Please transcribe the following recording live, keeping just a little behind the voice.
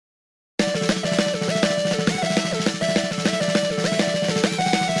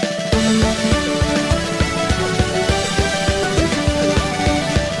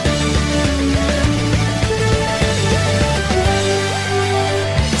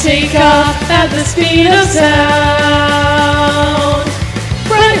take off at the speed of sound.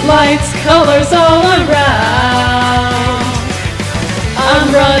 Bright lights, colors all around. I'm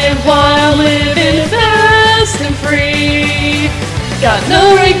running wild, living fast and free. Got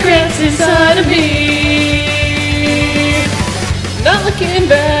no regrets inside of me. Not looking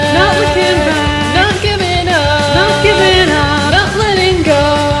back, not looking back, not giving up, not giving up, not letting go.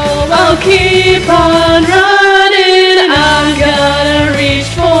 I'll keep on running. I'm gonna reach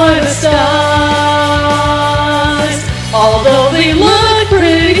for the stars. Although they look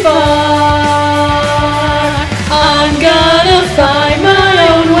pretty far, I'm gonna find my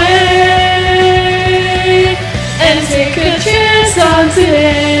own way and take a chance on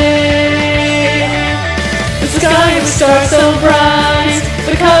today. The sky and the stars so bright,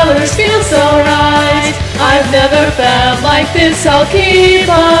 the colors feel so right. I've never felt like this, I'll keep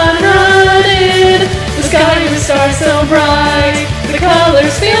on running. The sky and the stars so bright, the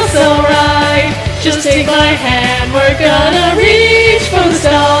colors feel so right. Just take my hand, we're gonna reach for the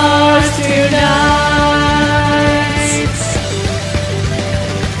stars tonight.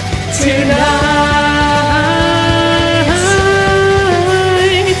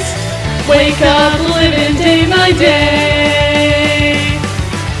 Tonight. Wake up, living day by day.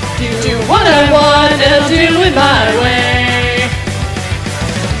 Do what I want and do it my way.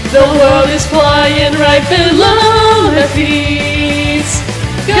 The world is flying right below my feet.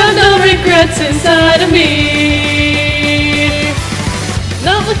 Got no regrets inside of me.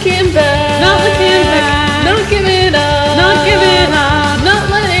 Not looking back, not looking back, not giving up, not giving up, not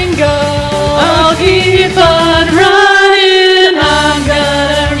letting go. I'll keep on running. I'm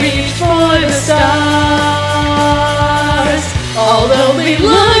gonna reach for the stars. Although they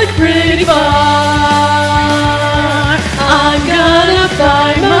look pretty far, I'm gonna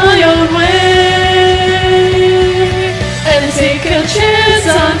find my own way and take a chance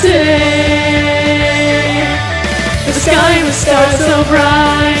on today. The sky and the stars so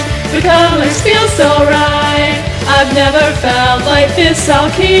bright, the colors feel so right. I've never felt like this, I'll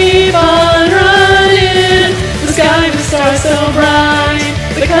keep on running. The sky and the stars so bright,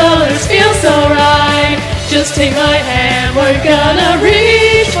 the colors feel so right. Just take my hand, we're gonna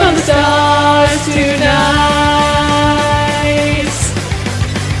reach for the stars tonight.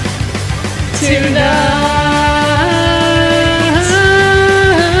 Tonight.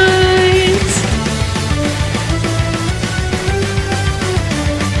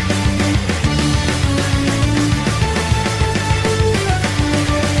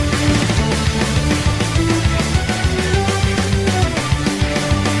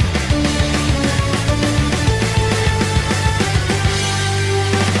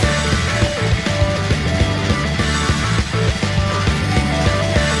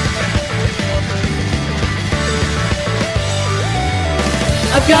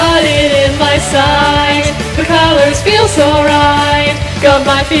 I've got it in my sight, the colors feel so right. Got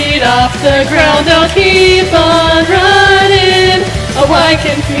my feet off the ground, I'll keep on running. Oh, I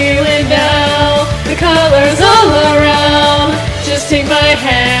can feel it now, the colors all around. Just take my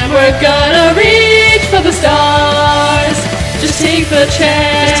hand, we're gonna reach for the stars. Just take the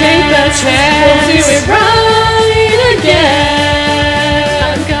chance, just take the chance. We'll do it right again.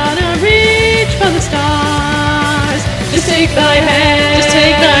 I'm gonna reach for the stars. Just take my hand, just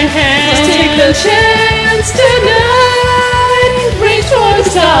take my hand, just take the chance tonight. Reach for the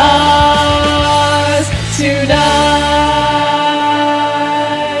stars tonight.